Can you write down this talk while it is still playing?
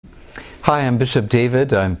Hi, I'm Bishop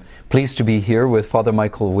David. I'm pleased to be here with Father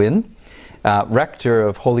Michael Wynne, Rector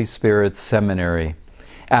of Holy Spirit Seminary.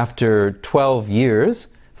 After 12 years,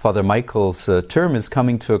 Father Michael's term is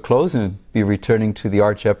coming to a close and will be returning to the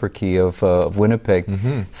Archieparchy of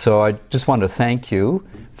Winnipeg. So I just want to thank you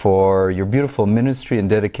for your beautiful ministry and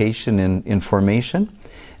dedication in formation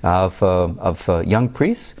of young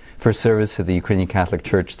priests for service to the Ukrainian Catholic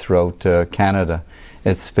Church throughout Canada.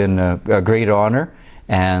 It's been a great honor.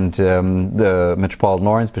 And the Metropolitan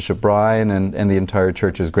Lawrence, Bishop Brian, and the entire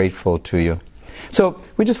church is grateful to you. So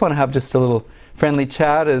we just want to have just a little friendly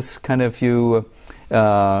chat as kind of you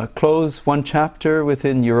close one chapter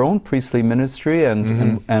within your own priestly ministry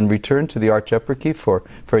and return to the Archieparchy for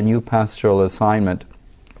a new pastoral assignment.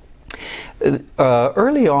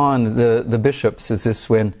 Early on, the bishops is this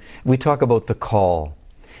when we talk about the call.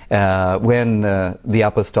 When the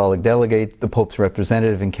apostolic delegate, the Pope's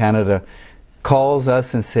representative in Canada, calls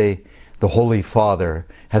us and say, the Holy Father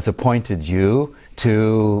has appointed you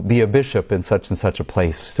to be a bishop in such and such a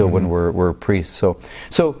place, still when we're priests.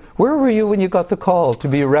 So where were you when you got the call to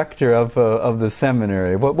be rector of the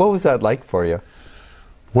seminary? What was that like for you?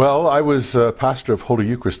 Well, I was pastor of Holy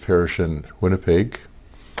Eucharist Parish in Winnipeg,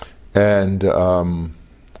 and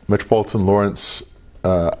Metropolitan Lawrence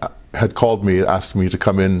had called me, asked me to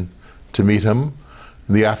come in to meet him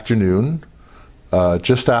in the afternoon,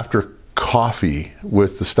 just after coffee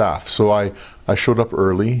with the staff. So I showed up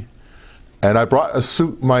early, and I brought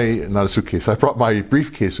I brought my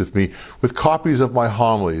briefcase with me with copies of my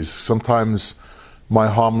homilies. Sometimes my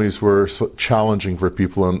homilies were challenging for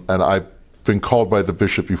people, and I've been called by the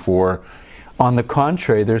bishop before. On the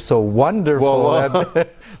contrary, they're so wonderful. Well,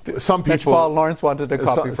 some people, Metropolitan Lawrence wanted a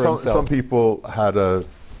copy for himself. Some people had a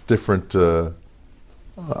different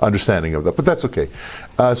understanding of that, but that's okay.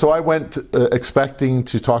 So I went expecting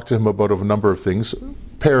to talk to him about a number of things,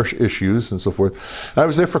 parish issues and so forth. And I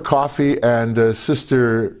was there for coffee, and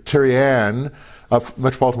Sister Terry Ann,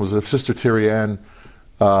 Metropolitan was Sister Terry Ann,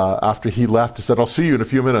 after he left, said, "I'll see you in a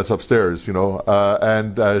few minutes upstairs,"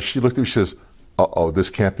 and she looked at me, she says, "Uh-oh,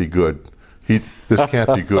 this can't be good. This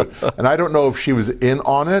can't be good." And I don't know if she was in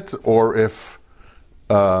on it or if,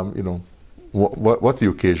 what the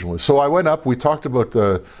occasion was. So I went up, we talked about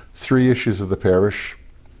the 3 issues of the parish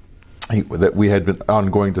that we had been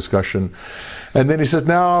ongoing discussion. And then he said,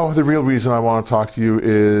 "Now, the real reason I want to talk to you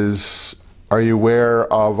is, are you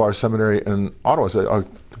aware of our seminary in Ottawa?" I said, "Oh,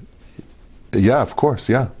 yeah, of course,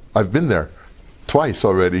 yeah. I've been there twice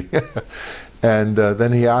already." And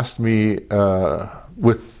then he asked me,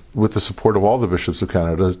 with the support of all the bishops of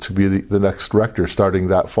Canada, to be the next rector starting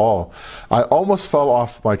that fall. I almost fell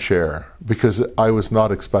off my chair because I was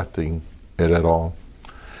not expecting it at all.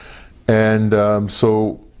 And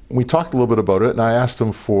so we talked a little bit about it, and I asked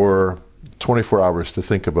him for 24 hours to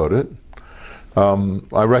think about it.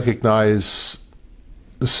 I recognize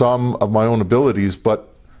some of my own abilities, but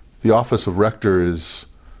the office of rector is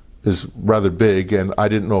rather big, and I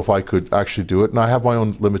didn't know if I could actually do it, and I have my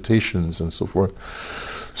own limitations and so forth.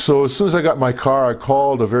 So as soon as I got in my car, I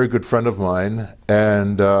called a very good friend of mine,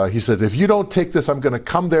 and he said, "If you don't take this, I'm going to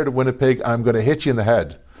come there to Winnipeg, I'm going to hit you in the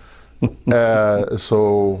head."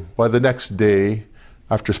 So by the next day,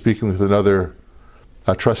 after speaking with another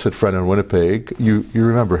trusted friend in Winnipeg, you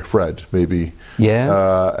remember Fred, maybe? Yes.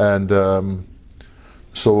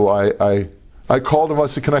 So I called him, I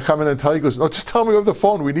said, "Can I come in and tell you?" He goes, "No, just tell me over the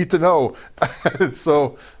phone, we need to know."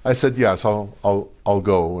 So I said, "Yes, I'll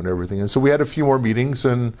go," and everything. And so we had a few more meetings,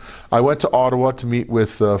 and I went to Ottawa to meet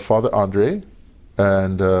with Father Andre,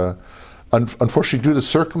 and unfortunately, due to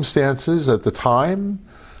circumstances at the time,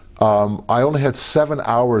 I only had 7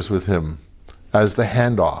 hours with him as the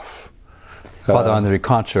handoff. Father Andre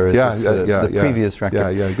Concher is the previous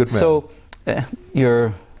rector. Yeah, good man. So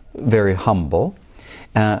you're very humble.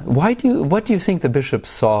 What do you think the bishop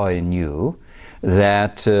saw in you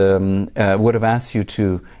that would have asked you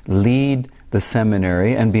to lead the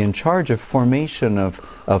seminary and be in charge of formation of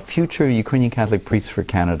future Ukrainian Catholic priests for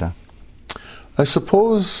Canada? I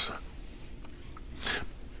suppose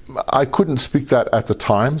I couldn't speak that at the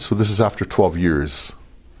time, so this is after 12 years.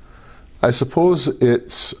 I suppose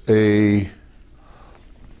it's an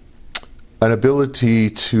ability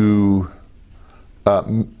to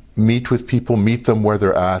meet with people, meet them where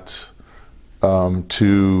they're at,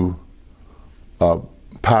 to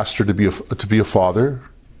pastor, to be a father,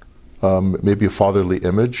 maybe a fatherly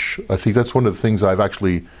image. I think that's one of the things I've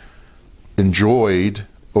actually enjoyed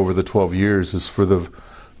over the 12 years, is for the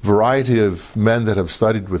variety of men that have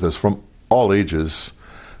studied with us from all ages.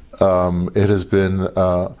 It has been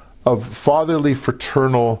a fatherly,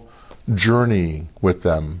 fraternal journey with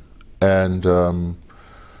them. And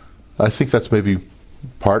I think that's maybe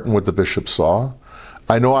part in what the bishop saw.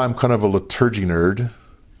 I know I'm kind of a liturgy nerd,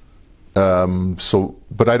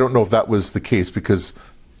 but I don't know if that was the case because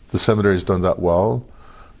the seminary has done that well.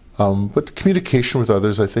 But communication with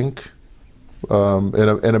others, I think,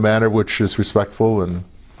 in a manner which is respectful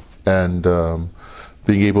and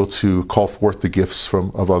being able to call forth the gifts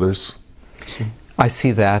of others. So. I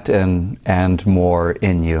see that and more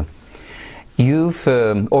in you. You've,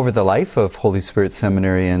 over the life of Holy Spirit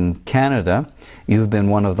Seminary in Canada, you've been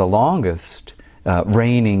one of the longest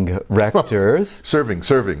reigning rectors. Serving.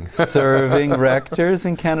 Serving rectors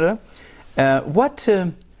in Canada. What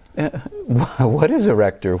is a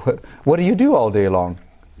rector? What do you do all day long?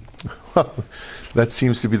 Well, that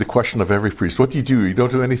seems to be the question of every priest. What do? You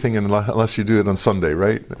don't do anything unless you do it on Sunday,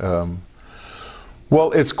 right?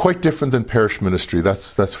 Well, it's quite different than parish ministry,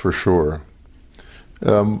 that's for sure.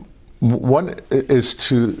 One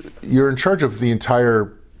is you're in charge of the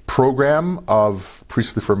entire program of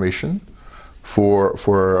priestly formation for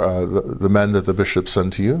the men that the bishops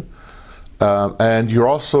send to you. And you're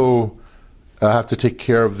also have to take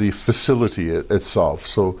care of the facility itself.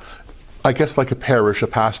 So I guess like a parish, a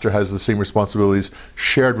pastor has the same responsibilities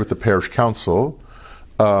shared with the parish council,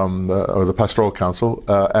 or the pastoral council,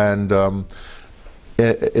 and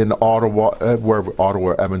in Ottawa,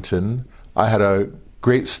 Edmonton, I had a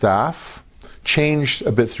great staff, changed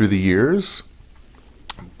a bit through the years,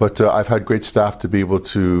 but I've had great staff to be able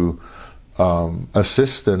to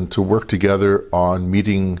assist and to work together on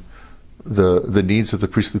meeting the needs of the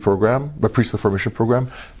priestly program, the priestly formation program,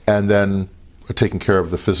 and then taking care of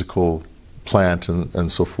the physical plant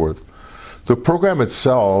and so forth. The program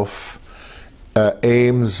itself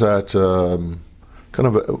aims at kind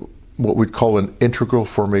of what we'd call an integral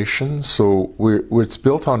formation. So it's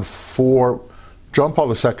built on four. John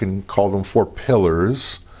Paul II called them 4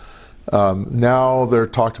 pillars. Now they're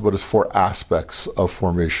talked about as 4 aspects of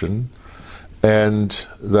formation, and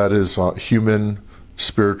that is human,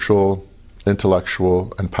 spiritual,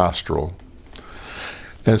 intellectual, and pastoral.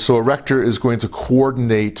 And so a rector is going to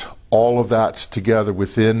coordinate all of that together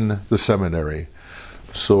within the seminary.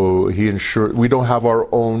 So we don't have our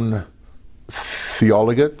own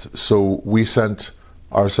theologate, so we sent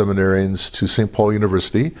our seminarians to St. Paul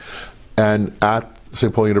University. And at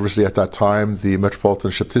St. Paul University at that time, the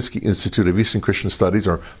Metropolitan Sheptytsky Institute of Eastern Christian Studies,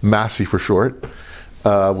 or MASSE for short,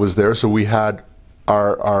 was there. So we had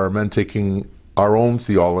our men taking our own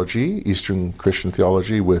theology, Eastern Christian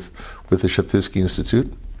theology, with the Sheptytsky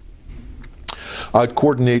Institute. I'd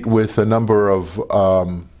coordinate with a number of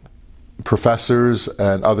professors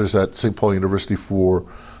and others at St. Paul University for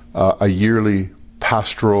a yearly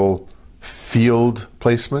pastoral field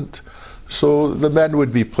placement. So the men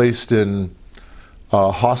would be placed in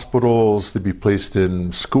hospitals, they'd be placed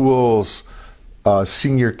in schools,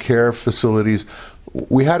 senior care facilities.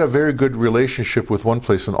 We had a very good relationship with one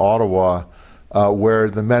place in Ottawa where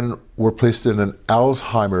the men were placed in an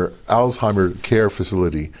Alzheimer care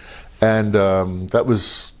facility. And that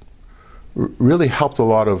was really helped a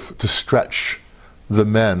lot to stretch the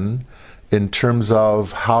men in terms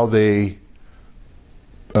of how they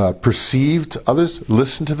perceived others,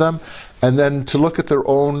 listened to them, and then to look at their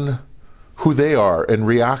own, who they are in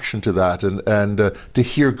reaction to that, and to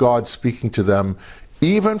hear God speaking to them,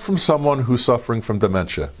 even from someone who's suffering from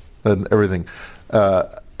dementia and everything.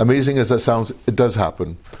 Amazing as that sounds, it does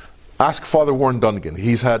happen. Ask Father Warren Dunnigan.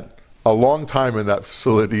 He's had a long time in that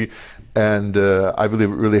facility, and I believe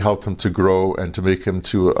it really helped him to grow and to make him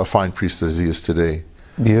to a fine priest as he is today.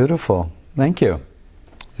 Beautiful. Thank you.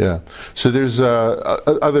 Yeah. So there's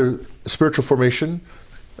other spiritual formation.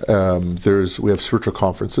 We have spiritual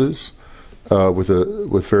conferences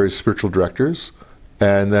with various spiritual directors,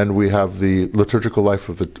 and then we have the liturgical life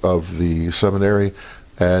of the seminary,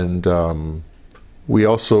 and we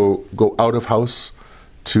also go out of house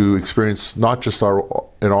to experience not just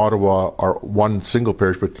in Ottawa our one single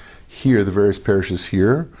parish, but here the various parishes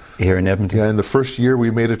here in Edmonton. Yeah, in the first year we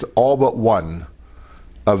made it to all but one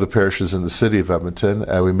of the parishes in the city of Edmonton,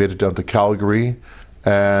 and we made it down to Calgary,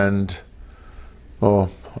 and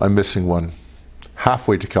I'm missing one.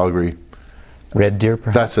 Halfway to Calgary. Red Deer,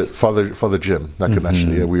 perhaps? That's it, Father Jim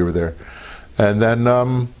Nakanashi, yeah, we were there. And then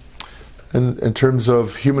in terms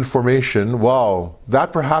of human formation, well,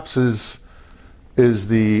 that perhaps is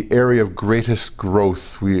the area of greatest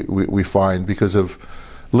growth we find because of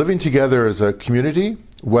living together as a community.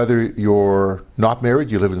 Whether you're not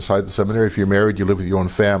married, you live inside the seminary. If you're married, you live with your own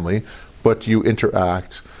family, but you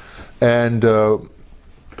interact. And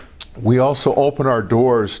we also open our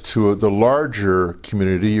doors to the larger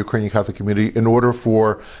community, Ukrainian Catholic community, in order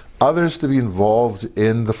for others to be involved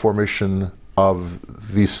in the formation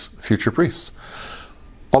of these future priests.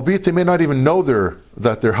 Albeit they may not even know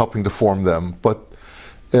that they're helping to form them, but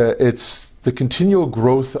it's the continual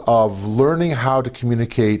growth of learning how to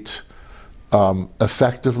communicate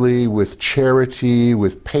effectively with charity,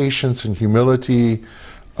 with patience and humility,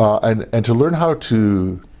 and to learn how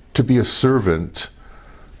to be a servant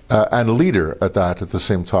and a leader at the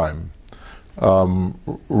same time,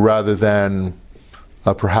 rather than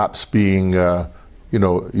perhaps being,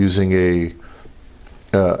 using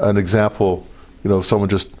an example, someone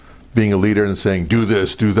just being a leader and saying, do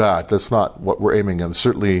this, do that. That's not what we're aiming at.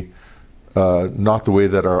 Certainly not the way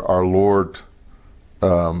that our Lord,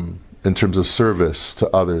 in terms of service to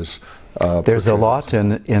others. There's a lot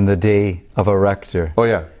in the day of a rector. Oh,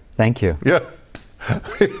 yeah. Thank you. Yeah.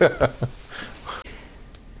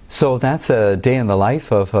 So that's a day in the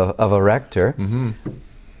life of a rector. Mm-hmm.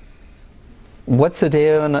 What's a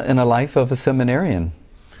day in a life of a seminarian?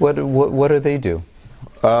 What do they do?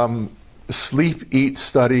 Sleep, eat,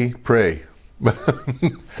 study, pray.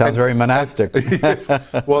 Sounds very monastic. Yes.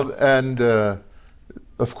 Well, and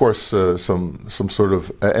of course, some sort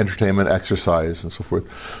of entertainment, exercise, and so forth.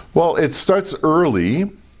 Well, it starts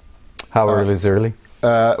early. How early is early?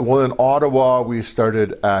 Well, in Ottawa, we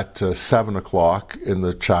started at 7 o'clock in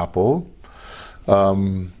the chapel.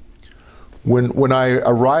 When I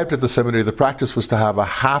arrived at the seminary, the practice was to have a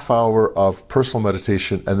half hour of personal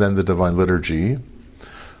meditation and then the Divine Liturgy.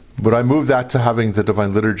 But I moved that to having the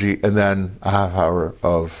Divine Liturgy and then a half hour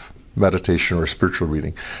of meditation or spiritual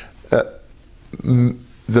reading.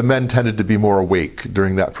 The men tended to be more awake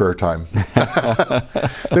during that prayer time.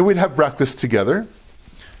 Then we'd have breakfast together,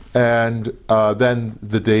 and then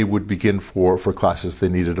the day would begin for classes. They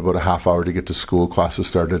needed about a half hour to get to school. Classes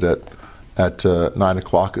started at 9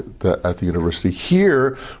 o'clock at the university.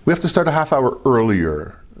 Here, we have to start a half hour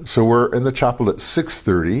earlier. So we're in the chapel at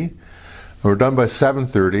 6:30. We're done by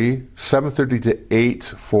 7:30, 7:30 to 8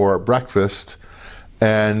 for breakfast,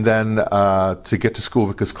 and then to get to school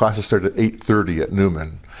because classes start at 8:30 at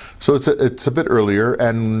Newman. So it's a bit earlier,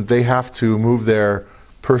 and they have to move their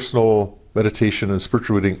personal meditation and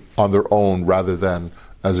spiritual reading on their own rather than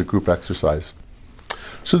as a group exercise.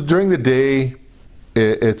 So during the day,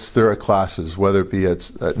 there are classes, whether it be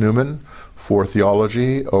at Newman for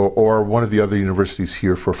theology or one of the other universities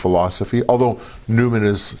here for philosophy, although Newman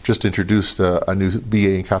has just introduced a new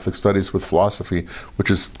BA in Catholic Studies with philosophy, which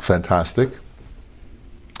is fantastic.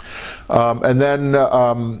 And then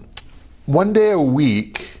one day a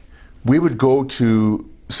week, we would go to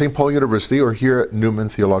St. Paul University or here at Newman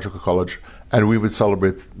Theological College, and we would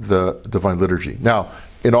celebrate the Divine Liturgy. Now,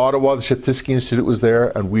 in Ottawa, the Sheptytsky Institute was there,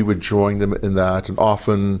 and we would join them in that, and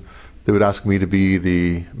often they would ask me to be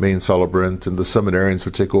the main celebrant, and the seminarians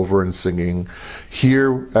would take over in singing.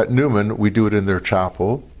 Here at Newman, we do it in their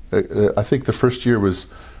chapel. I think the first year was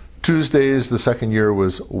Tuesdays, the second year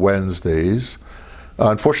was Wednesdays.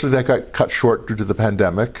 Unfortunately, that got cut short due to the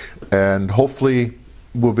pandemic, and hopefully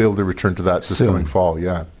we'll be able to return to that this coming fall,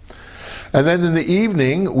 yeah. And then in the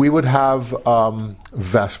evening, we would have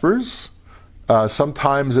Vespers.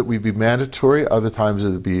 Sometimes it would be mandatory, other times it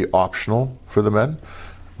would be optional for the men.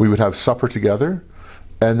 We would have supper together,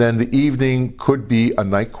 and then the evening could be a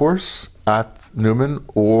night course at Newman,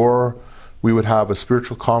 or we would have a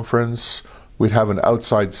spiritual conference. We'd have an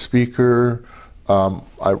outside speaker.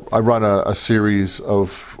 I run a series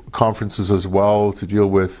of conferences as well to deal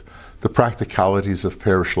with the practicalities of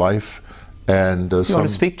parish life. And you want to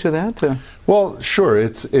speak to that? Well, sure.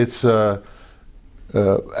 It's at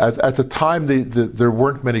the time there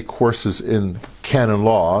weren't many courses in canon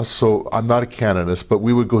law, so I'm not a canonist, but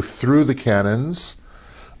we would go through the canons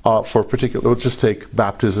for particular. We'll just take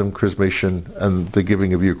baptism, chrismation, and the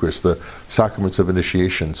giving of Eucharist, the sacraments of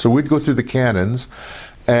initiation. So we'd go through the canons,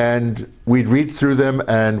 and we'd read through them,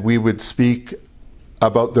 and we would speak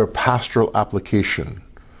about their pastoral application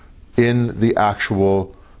in the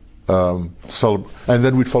actual and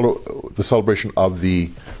then we'd follow the celebration of the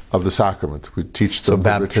sacrament. We'd teach them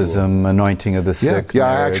baptism, anointing of the sick, yeah.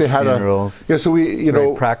 Marriage, I actually had funerals. So we,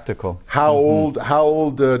 very practical. How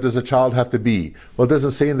old does a child have to be? Well, it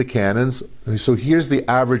doesn't say in the canons. So here's the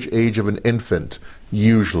average age of an infant,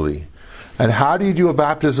 usually. And how do you do a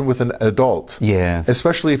baptism with an adult? Yes.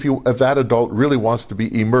 Especially if that adult really wants to be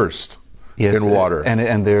immersed. Yes, in water,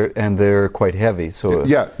 and they're quite heavy. So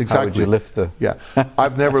yeah, exactly. How would you lift the? Yeah,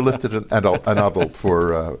 I've never lifted an adult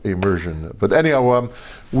for immersion. But anyhow,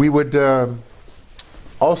 we would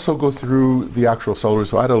also go through the actual celery.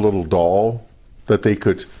 So I had a little doll that they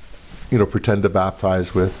could, pretend to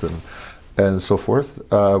baptize with, and so forth.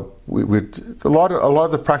 We would a lot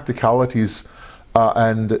of the practicalities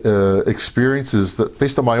and experiences that,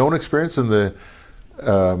 based on my own experience and the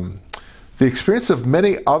experience of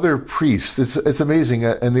many other priests. It's amazing.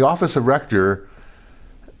 In the office of rector,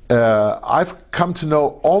 I've come to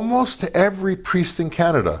know almost every priest in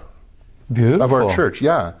Canada. Beautiful. Of our church.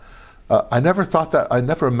 Yeah, I never thought that. I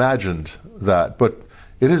never imagined that, but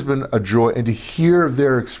it has been a joy, and to hear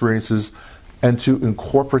their experiences and to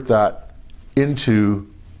incorporate that into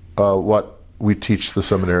what we teach the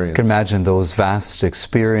seminarians. I can imagine those vast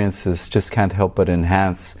experiences just can't help but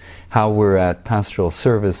enhance how we're at pastoral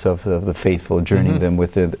service of the faithful, journeying them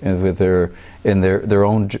with their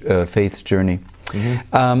own faith journey.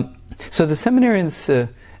 So the seminarians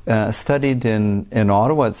studied in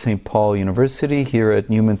Ottawa at St. Paul University, here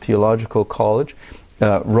at Newman Theological College,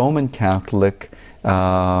 Roman Catholic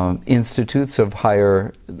institutes of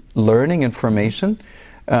higher learning and formation.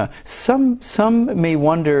 Some may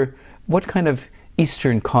wonder, what kind of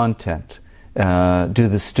Eastern content do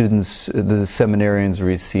the students, the seminarians,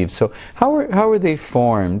 receive? So how are they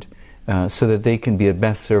formed so that they can be at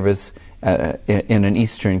best service in an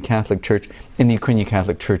Eastern Catholic Church, in the Ukrainian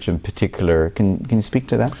Catholic Church in particular? Can you speak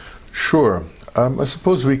to that? Sure. I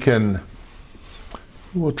suppose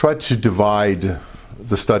we'll try to divide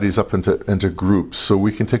the studies up into groups. So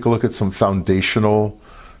we can take a look at some foundational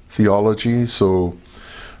theology. So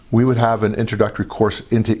we would have an introductory course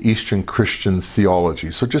into Eastern Christian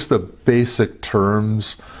theology. So just the basic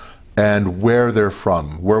terms and where they're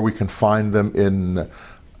from, where we can find them in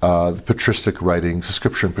the patristic writings, the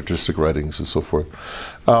scripture and patristic writings, and so forth.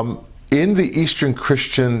 In the Eastern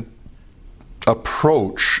Christian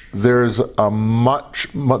approach, there's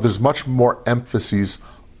much more emphasis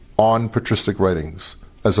on patristic writings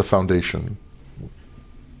as a foundation.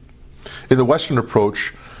 In the Western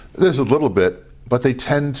approach, there's a little bit, but they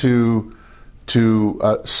tend to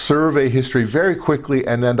survey history very quickly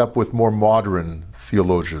and end up with more modern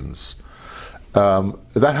theologians.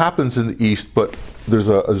 That happens in the East, but there's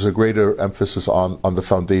a greater emphasis on the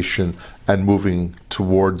foundation and moving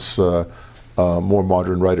towards more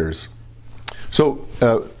modern writers. So,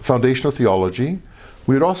 foundational theology.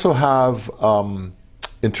 We would also have,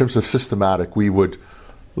 in terms of systematic, we would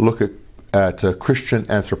look at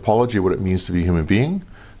Christian anthropology, what it means to be a human being.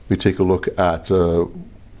 We take a look at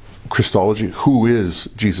Christology, who is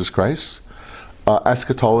Jesus Christ.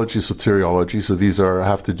 Eschatology, soteriology, so these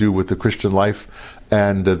have to do with the Christian life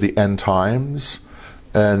and the end times.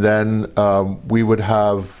 And then we would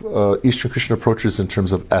have Eastern Christian approaches in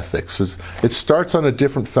terms of ethics. It starts on a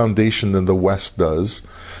different foundation than the West does.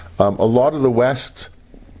 A lot of the West,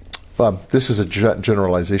 this is a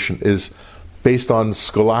generalization, is based on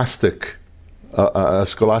scholastic a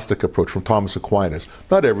scholastic approach from Thomas Aquinas.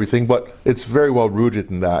 Not everything, but it's very well rooted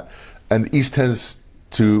in that. And the East tends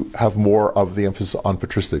to have more of the emphasis on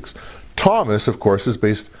patristics. Thomas, of course, is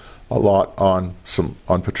based a lot on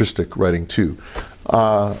patristic writing too.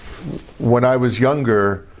 When I was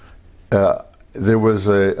younger, there was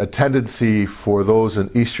a tendency for those in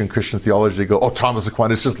Eastern Christian theology to go, "Oh, Thomas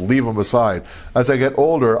Aquinas, just leave him aside." As I get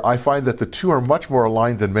older, I find that the two are much more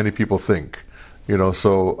aligned than many people think.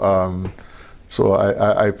 So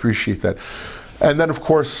I appreciate that. And then, of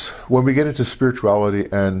course, when we get into spirituality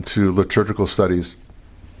and to liturgical studies,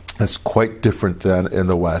 it's quite different than in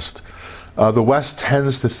the West. The West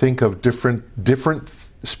tends to think of different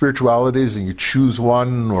spiritualities, and you choose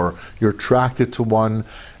one or you're attracted to one.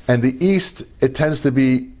 And the East, it tends to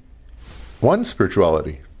be one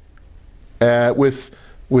spirituality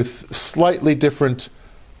with slightly different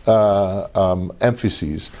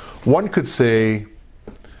emphases. One could say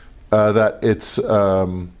that it's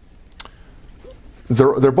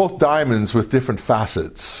they're both diamonds with different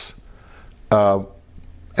facets,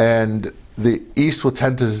 and the East will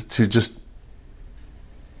tend to just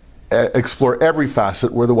explore every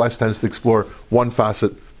facet, where the West tends to explore one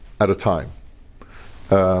facet at a time.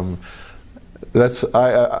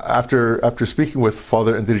 After speaking with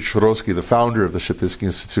Father Andrei Chorosky, the founder of the Sheptytsky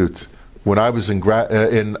Institute, when I was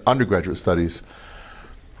in undergraduate studies,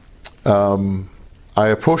 I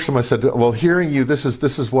approached him. I said, "Well, hearing you, this is the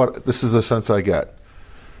sense I get.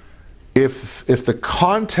 If the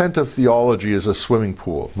content of theology is a swimming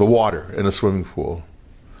pool, the water in a swimming pool,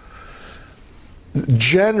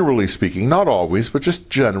 generally speaking, not always, but just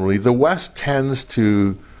generally, the West tends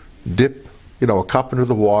to dip, a cup into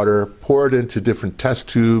the water, pour it into different test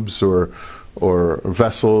tubes or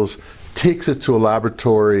vessels, takes it to a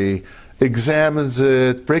laboratory, examines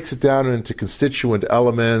it, breaks it down into constituent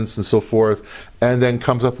elements and so forth, and then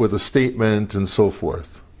comes up with a statement and so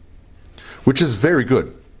forth, which is very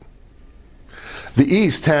good. The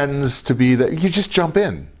East tends to be that you just jump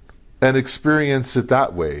in and experience it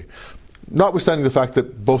that way. notwithstanding the fact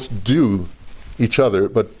that both do each other,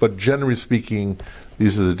 but generally speaking,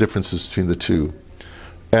 these are the differences between the two.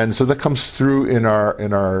 And so that comes through in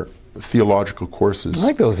our theological courses. I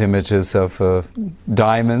like those images of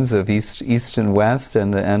diamonds of east and west,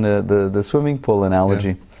 and the swimming pool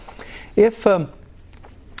analogy. Yeah. If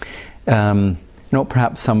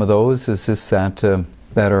perhaps some of those is just that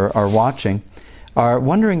are watching are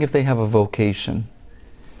wondering if they have a vocation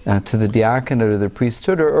to the diaconate or the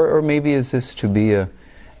priesthood, or maybe is this to be a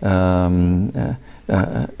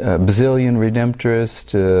Basilian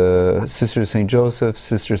Redemptorist, Sister of St. Joseph,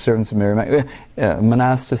 Sister Servants of Mary,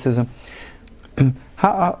 monasticism.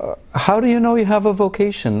 How do you know you have a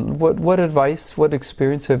vocation? What advice, what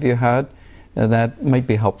experience have you had that might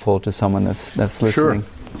be helpful to someone that's listening?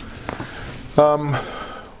 Sure.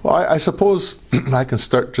 Well, I suppose I can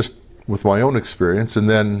start just with my own experience, and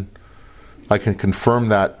then I can confirm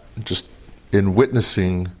that just in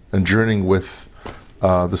witnessing and journeying with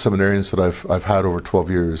the seminarians that I've had over 12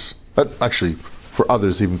 years. But actually, for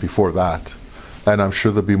others even before that. And I'm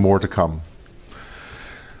sure there'll be more to come.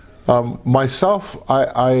 Myself,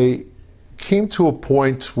 I came to a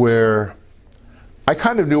point where I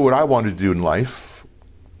kind of knew what I wanted to do in life.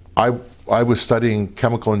 I was studying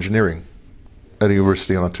chemical engineering at the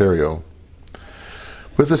University of Ontario.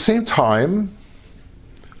 But at the same time,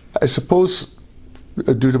 I suppose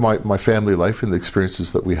due to my family life and the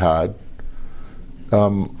experiences that we had,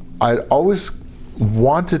 I always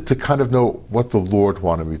wanted to kind of know what the Lord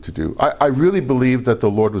wanted me to do. I really believed that the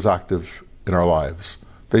Lord was active in our lives.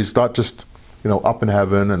 That He's not just, up in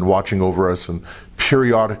heaven and watching over us and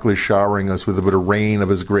periodically showering us with a bit of rain of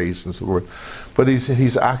His grace and so forth. But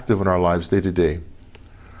He's active in our lives day to day.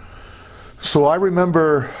 So I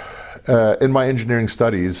remember in my engineering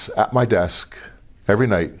studies at my desk every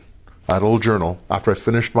night, I had a little journal. After I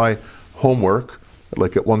finished my homework,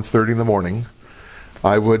 like at 1:30 in the morning,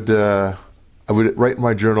 I would write in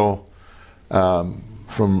my journal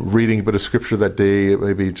from reading a bit of scripture that day,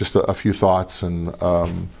 maybe just a few thoughts, and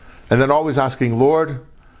then always asking, Lord,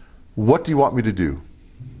 what do you want me to do?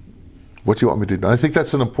 What do you want me to do? And I think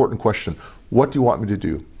that's an important question. What do you want me to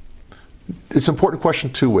do? It's an important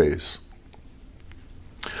question two ways.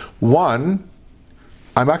 One,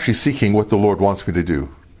 I'm actually seeking what the Lord wants me to do.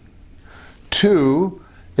 Two,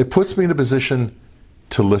 it puts me in a position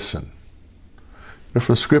to listen.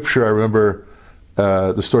 From Scripture, I remember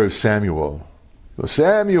the story of Samuel.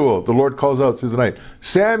 Samuel, the Lord calls out through the night,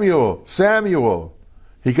 Samuel, Samuel.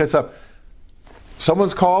 He gets up.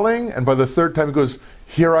 Someone's calling, and by the third time he goes,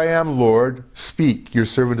 here I am, Lord, speak, your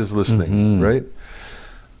servant is listening, right?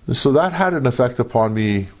 And so that had an effect upon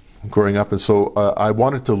me growing up, and so I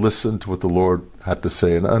wanted to listen to what the Lord had to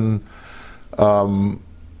say. And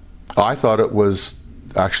I thought it was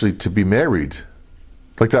actually to be married.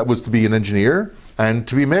 Like that was to be an engineer and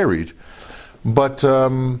to be married. But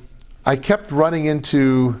I kept running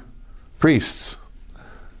into priests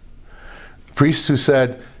who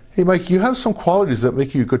said, hey Mike, you have some qualities that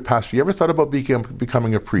make you a good pastor. You ever thought about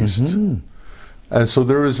becoming a priest? And so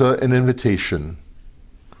there was an invitation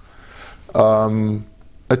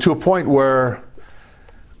to a point where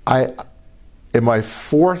in my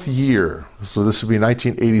fourth year, so this would be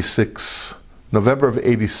 1986, November of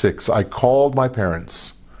 86, I called my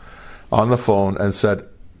parents on the phone and said,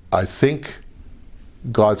 I think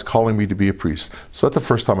God's calling me to be a priest. So that's the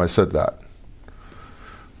first time I said that.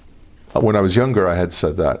 When I was younger, I had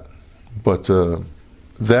said that. But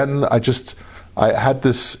then I had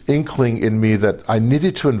this inkling in me that I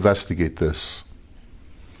needed to investigate this.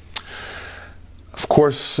 Of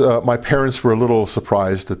course, my parents were a little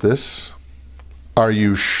surprised at this. Are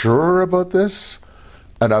you sure about this?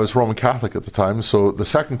 And I was Roman Catholic at the time, so the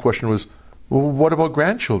second question was, well, what about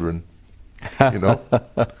grandchildren? Now,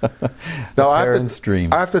 I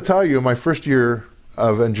have to tell you, my first year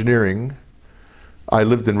of engineering, I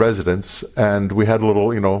lived in residence, and we had a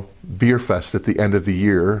little, beer fest at the end of the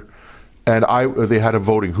year, and they had a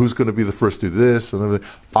voting, who's going to be the first to do this, and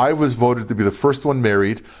I was voted to be the first one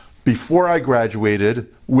married before I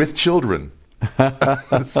graduated with children.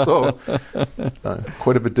 So,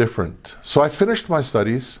 quite a bit different. So I finished my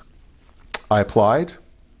studies. I applied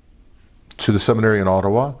to the seminary in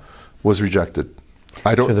Ottawa, was rejected.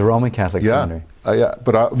 To the Roman Catholic seminary?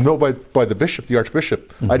 But no, by the bishop, the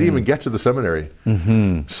archbishop. I didn't even get to the seminary.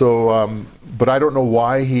 So, but I don't know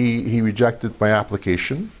why he rejected my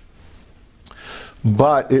application.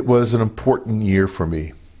 But it was an important year for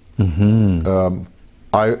me.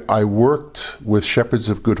 I worked with Shepherds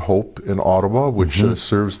of Good Hope in Ottawa, which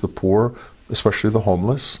serves the poor, especially the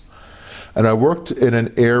homeless. And I worked in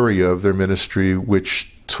an area of their ministry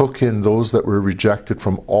which took in those that were rejected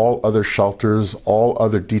from all other shelters, all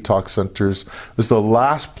other detox centers. It was the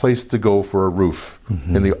last place to go for a roof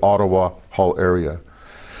in the Ottawa Hull area.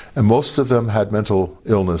 And most of them had mental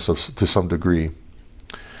illness to some degree.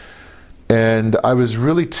 And I was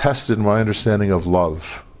really tested in my understanding of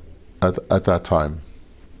love at that time.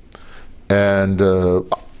 And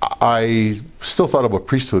I still thought about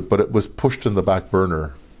priesthood, but it was pushed in the back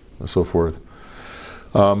burner and so forth.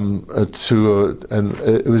 And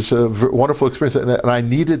it was a wonderful experience, and I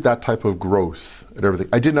needed that type of growth and everything.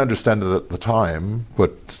 I didn't understand it at the time,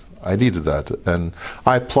 but I needed that, and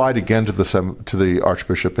I applied again to the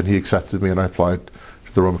Archbishop, and he accepted me, and I applied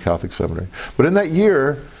to the Roman Catholic Seminary. But in that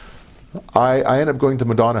year, I ended up going to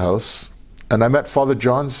Madonna House, and I met Father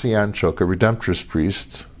John Sianchuk, a Redemptorist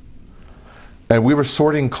priest, and we were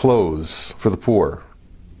sorting clothes for the poor.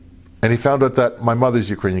 And he found out that my mother's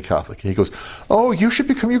Ukrainian Catholic. And he goes, "Oh, you should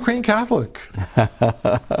become Ukrainian Catholic."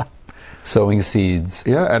 Sowing seeds.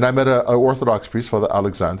 Yeah, and I met an Orthodox priest, Father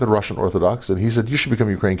Alexander, Russian Orthodox, and he said, "You should become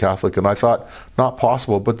Ukrainian Catholic." And I thought, not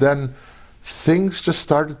possible. But then things just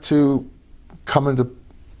started to come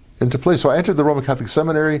into place. So I entered the Roman Catholic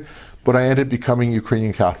Seminary, but I ended up becoming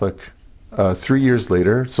Ukrainian Catholic 3 years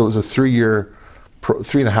later. So it was a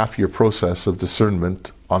 3.5 year process of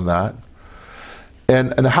discernment on that.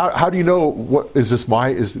 And how do you know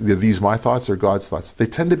these my thoughts or God's thoughts? They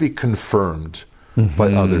tend to be confirmed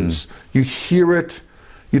by others. You hear it.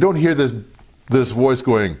 You don't hear this voice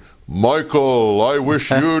going, "Michael, I wish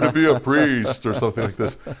you to be a priest," or something like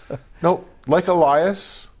this. No, like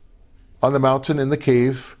Elias on the mountain in the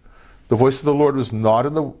cave, the voice of the Lord was not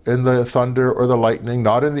in the thunder or the lightning,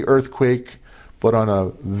 not in the earthquake, but on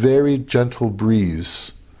a very gentle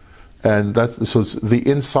breeze. And so it's the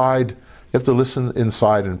inside. You have to listen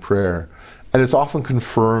inside in prayer. And it's often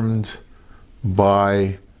confirmed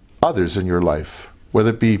by others in your life,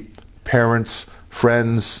 whether it be parents,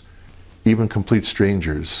 friends, even complete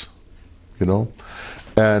strangers, you know.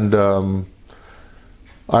 And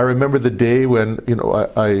I remember the day when, you know,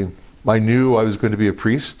 I knew I was going to be a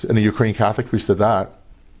priest, and a Ukrainian Catholic priest at that.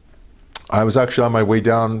 I was actually on my way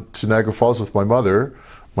down to Niagara Falls with my mother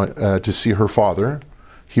to see her father.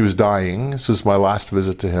 He was dying. This was my last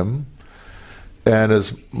visit to him. And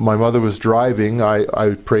as my mother was driving,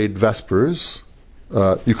 I prayed Vespers,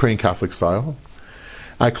 Ukrainian Catholic style.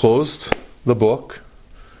 I closed the book.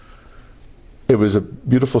 It was a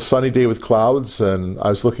beautiful sunny day with clouds, and I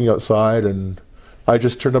was looking outside, and I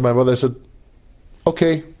just turned to my mother. I said,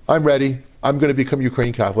 "Okay, I'm ready. I'm going to become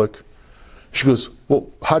Ukrainian Catholic." She goes, "Well,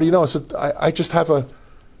 how do you know?" I said, I just have a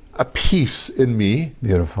peace in me.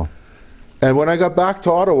 Beautiful. And when I got back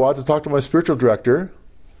to Ottawa to talk to my spiritual director,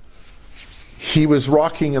 he was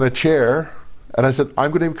rocking in a chair, and I said,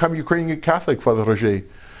 "I'm going to become Ukrainian Catholic, Father Roger."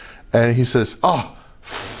 And he says, "Oh,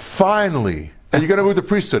 finally. And you're going to move to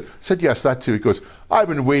priesthood?" I said, "Yes, that too." He goes, "I've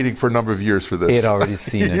been waiting for a number of years for this." He had already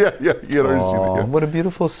seen it. Yeah, he had already seen it. Yeah. What a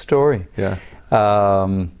beautiful story. Yeah.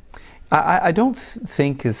 I don't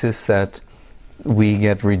think it's this that we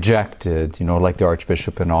get rejected, you know, like the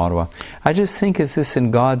Archbishop in Ottawa. I just think it's this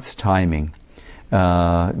in God's timing.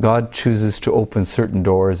 God chooses to open certain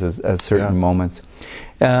doors at certain moments.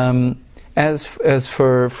 As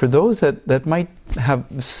for those that might have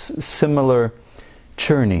similar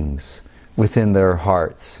churnings within their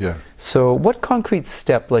hearts. Yeah. So what concrete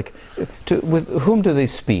step, with whom do they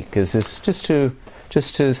speak? Is this just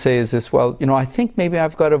to say, is this, well, you know, I think maybe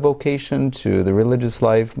I've got a vocation to the religious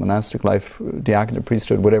life, monastic life, diaconate,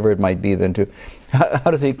 priesthood, whatever it might be, then how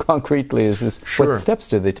do they concretely, what steps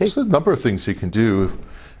do they take? There's a number of things you can do.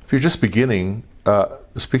 If you're just beginning,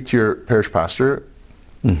 speak to your parish pastor,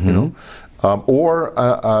 you know, or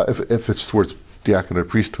if it's towards diaconate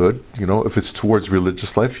priesthood, you know, if it's towards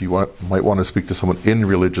religious life, you might want to speak to someone in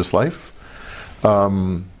religious life,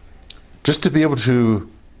 just to be able to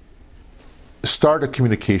start a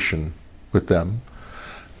communication with them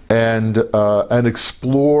and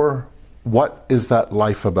explore what is that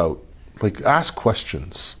life about. Like, ask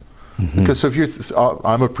questions. Because so if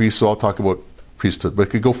I'm a priest, so I'll talk about priesthood, but it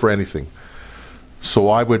could go for anything. So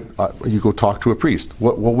I would, you go talk to a priest.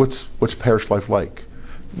 What's parish life like?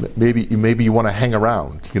 Maybe you want to hang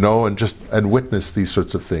around, you know, and witness these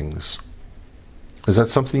sorts of things. Is that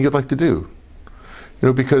something you'd like to do? You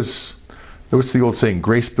know, because what's the old saying?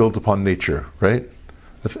 Grace builds upon nature, right?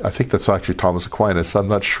 I think that's actually Thomas Aquinas. I'm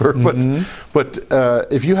not sure, but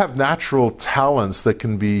if you have natural talents that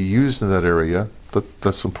can be used in that area,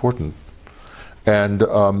 that's important. And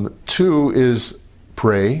 2 is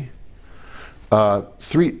pray.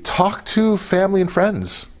 3, talk to family and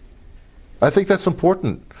friends. I think that's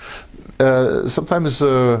important. Sometimes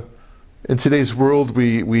in today's world,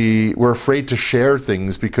 we're afraid to share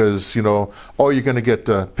things because, you're going to get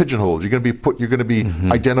pigeonholed. You're going to be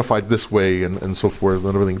identified this way and so forth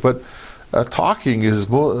and everything. But talking is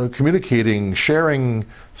communicating, sharing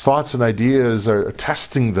thoughts and ideas, or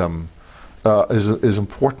testing them is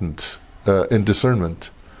important in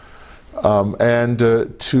discernment. And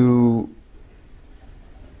to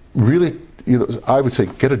really, I would say,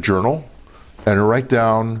 get a journal and write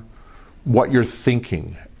down what you're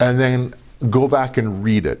thinking, and then go back and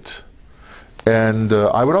read it. And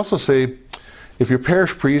I would also say, if you're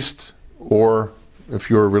parish priest, or if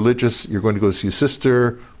you're religious, you're going to go see a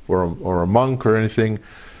sister or a monk or anything,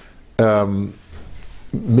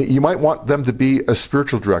 you might want them to be a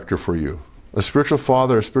spiritual director for you, a spiritual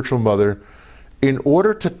father, a spiritual mother, in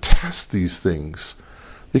order to test these things.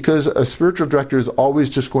 Because a spiritual director is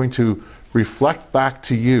always just going to reflect back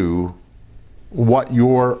to you what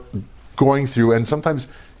you're going through, and sometimes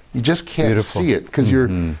you just can't see it because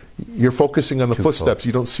you're focusing on the footsteps.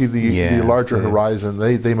 You don't see the larger horizon.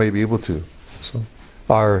 They may be able to. So.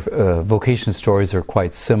 Our vocation stories are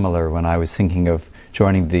quite similar when I was thinking of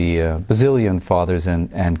joining the Basilian Fathers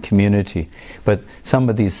and community. But some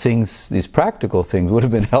of these things, these practical things, would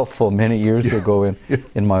have been helpful many years ago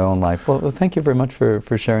in my own life. Well, thank you very much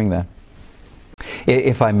for sharing that.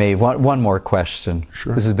 If I may, one more question.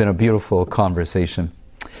 Sure. This has been a beautiful conversation.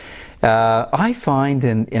 I find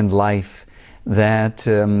in life that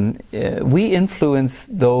we influence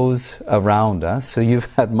those around us. So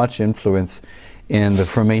you've had much influence in the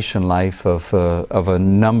formation life of a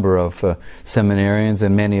number of seminarians,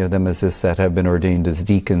 and many of them, as I said, have been ordained as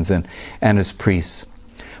deacons and as priests.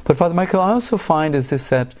 But Father Michael, I also find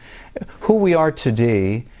that who we are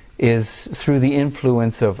today is through the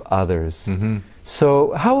influence of others. Mm-hmm.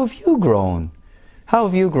 So how have you grown? How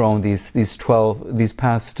have you grown these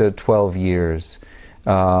past 12 years?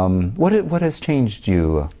 What has changed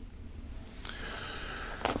you?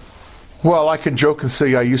 Well, I can joke and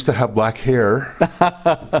say I used to have black hair.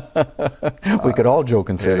 We could all joke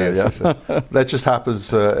and say that. Yes. That just happens.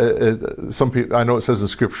 Some people, I know it says in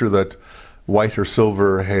Scripture that white or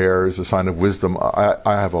silver hair is a sign of wisdom. I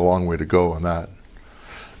have a long way to go on that.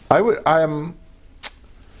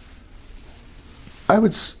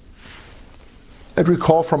 I'd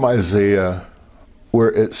recall from Isaiah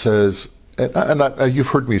where it says, and you've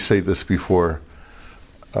heard me say this before,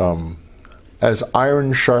 as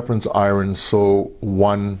iron sharpens iron, so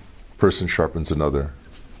one person sharpens another.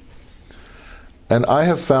 And I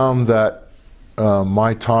have found that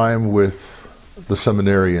my time with the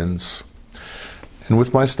seminarians and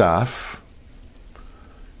with my staff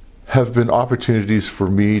have been opportunities for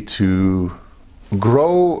me to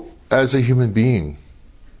grow as a human being.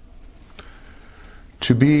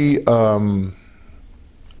 To be,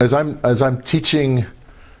 as I'm teaching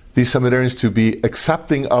these seminarians to be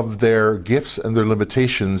accepting of their gifts and their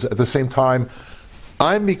limitations, at the same time,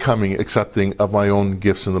 I'm becoming accepting of my own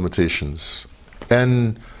gifts and limitations,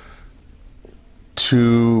 and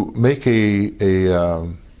to make a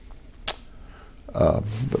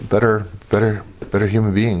better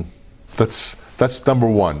human being. That's number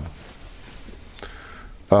one.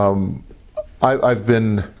 I've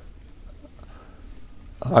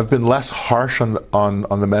been less harsh on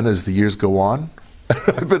the men as the years go on.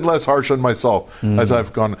 I've been less harsh on myself as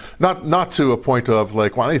I've gone, not to a point of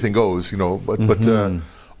like, well, anything goes, but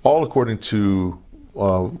all according to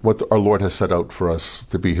what our Lord has set out for us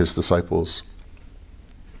to be His disciples.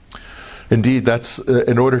 Indeed, that's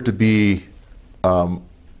in order to be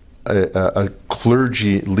a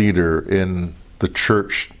clergy leader in the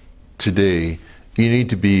church today, you need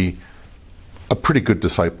to be a pretty good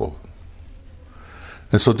disciple.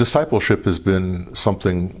 And so discipleship has been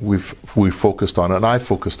something we've focused on, and I've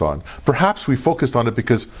focused on. Perhaps we focused on it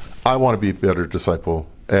because I want to be a better disciple.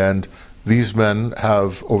 And these men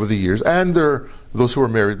have, over the years, and those who are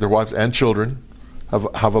married, their wives and children,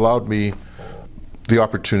 have allowed me the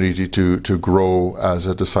opportunity to grow as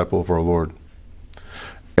a disciple of our Lord.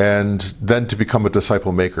 And then to become a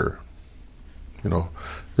disciple maker.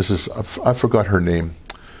 I forgot her name.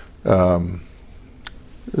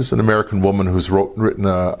 There's an American woman who's written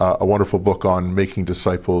a wonderful book on making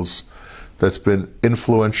disciples that's been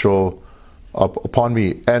influential upon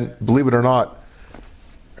me. And believe it or not,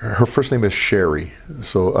 her first name is Sherry.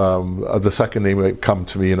 So the second name may come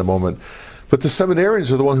to me in a moment. But the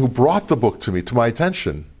seminarians are the one who brought the book to me, to my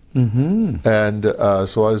attention. Mm-hmm. And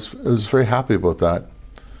so I was very happy about that.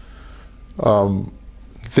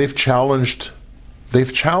 They've challenged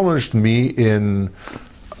me in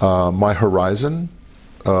my horizon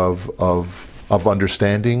of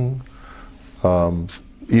understanding,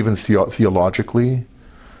 even theologically.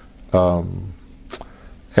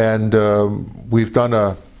 We've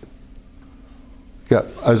done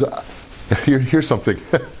here's something.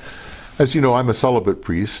 As you know, I'm a celibate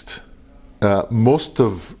priest. Most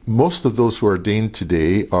of those who are ordained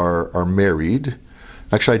today are married.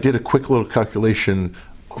 Actually, I did a quick little calculation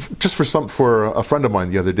just for a friend of mine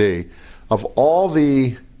the other day. Of all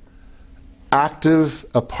the active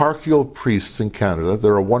eparchial priests in Canada,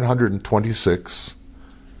 there are 126.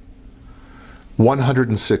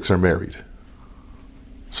 106 are married.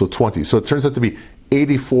 So 20. So it turns out to be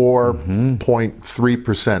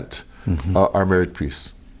 84.3% are married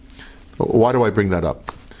priests. Why do I bring that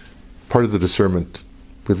up? Part of the discernment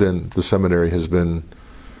within the seminary has been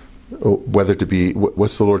whether to be,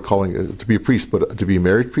 what's the Lord calling it, to be a priest, but to be a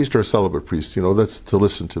married priest or a celibate priest. You know, that's to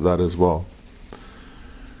listen to that as well.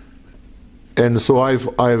 And so I've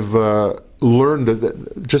learned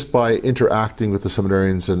that just by interacting with the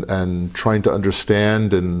seminarians and trying to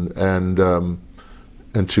understand and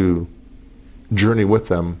to journey with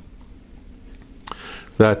them,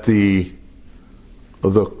 that the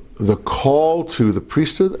call to the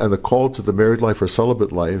priesthood and the call to the married life or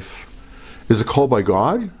celibate life is a call by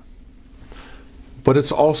God, but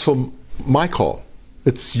it's also my call.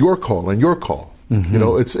 It's your call and your call. You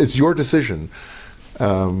know, it's your decision.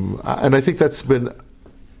 And I think that's been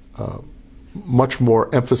much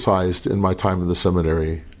more emphasized in my time in the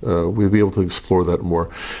seminary. We'll be able to explore that more.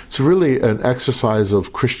 It's really an exercise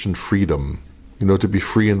of Christian freedom. You know, to be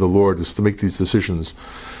free in the Lord is to make these decisions.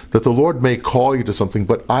 That the Lord may call you to something,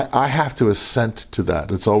 but I have to assent to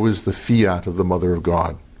that. It's always the fiat of the Mother of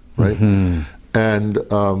God, right? And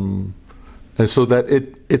so that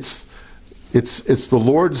it's the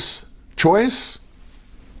Lord's choice,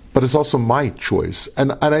 but it's also my choice.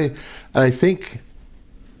 And I think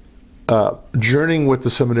journeying with the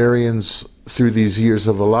seminarians through these years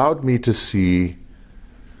have allowed me to see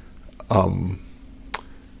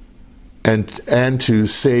and to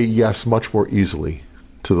say yes much more easily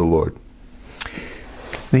to the Lord.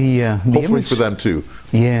 The Hopefully image, for them too.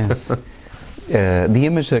 Yes. The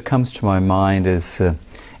image that comes to my mind is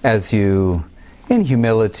as you, in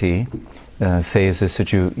humility, say is this,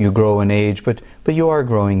 that you grow in age, but you are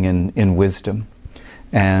growing in wisdom.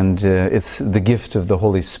 And it's the gift of the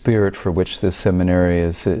Holy Spirit for which this seminary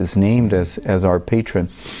is named as our patron,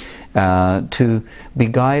 to be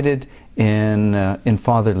guided in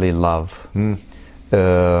fatherly love.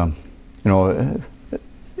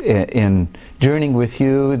 In journeying with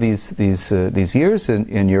you these years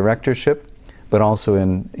in your rectorship, but also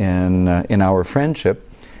in our friendship,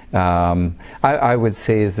 I would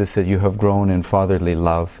say is this, that you have grown in fatherly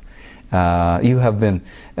love. You have been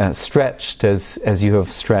stretched as you have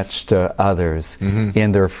stretched others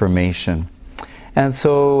in their formation. And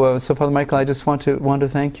so Father Michael, I just want to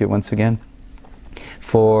thank you once again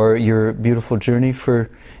for your beautiful journey, for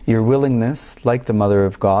your willingness, like the Mother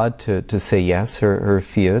of God, to say yes, her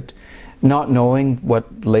fiat, not knowing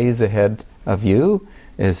what lays ahead of you.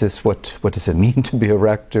 Is this what does it mean to be a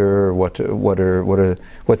rector? What's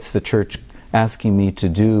the Church asking me to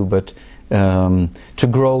do? But to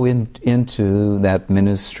grow into that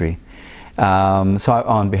ministry. So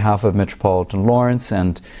on behalf of Metropolitan Lawrence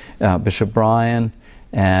and Bishop Brian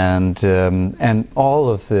and all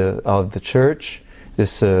of the Church,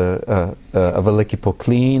 this of Veliki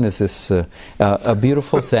Poklin, is this a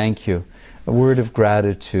beautiful thank you, a word of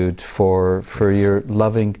gratitude for your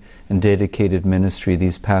loving and dedicated ministry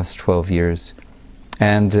these past 12 years,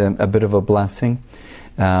 and a bit of a blessing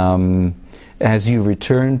as you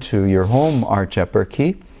return to your home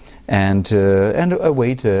archeparchy and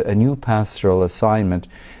await a new pastoral assignment.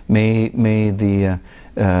 May the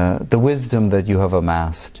wisdom that you have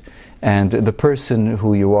amassed and the person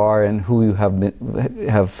who you are and who you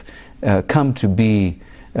have come to be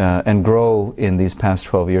and grow in these past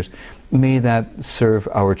 12 years, may that serve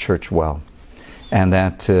our Church well. And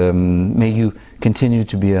that may you continue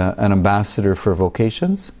to be an ambassador for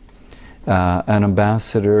vocations, an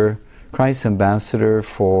ambassador, Christ's ambassador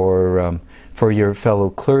for your fellow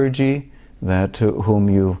clergy, that whom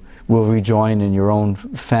you will rejoin in your own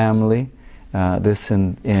family. This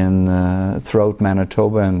in throughout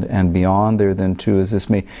Manitoba and beyond there then too, is this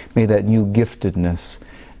may that new giftedness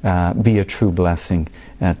be a true blessing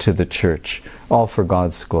to the Church, all for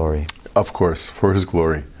God's glory. Of course, for His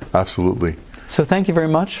glory, absolutely. So thank you very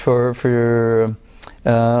much for your.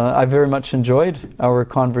 I very much enjoyed our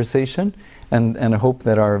conversation, and I hope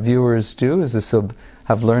that our viewers do, as this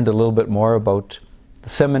have learned a little bit more about the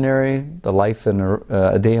seminary, the life in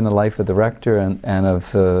a day in the life of the rector, and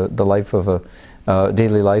of the life of a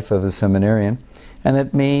daily life of a seminarian, and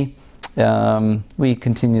that may we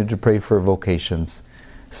continue to pray for vocations,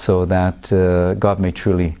 so that God may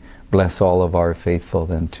truly bless all of our faithful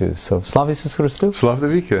then too. So, Slava Iisus Christus. Slava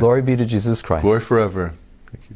Vike. Glory be to Jesus Christ. Glory forever.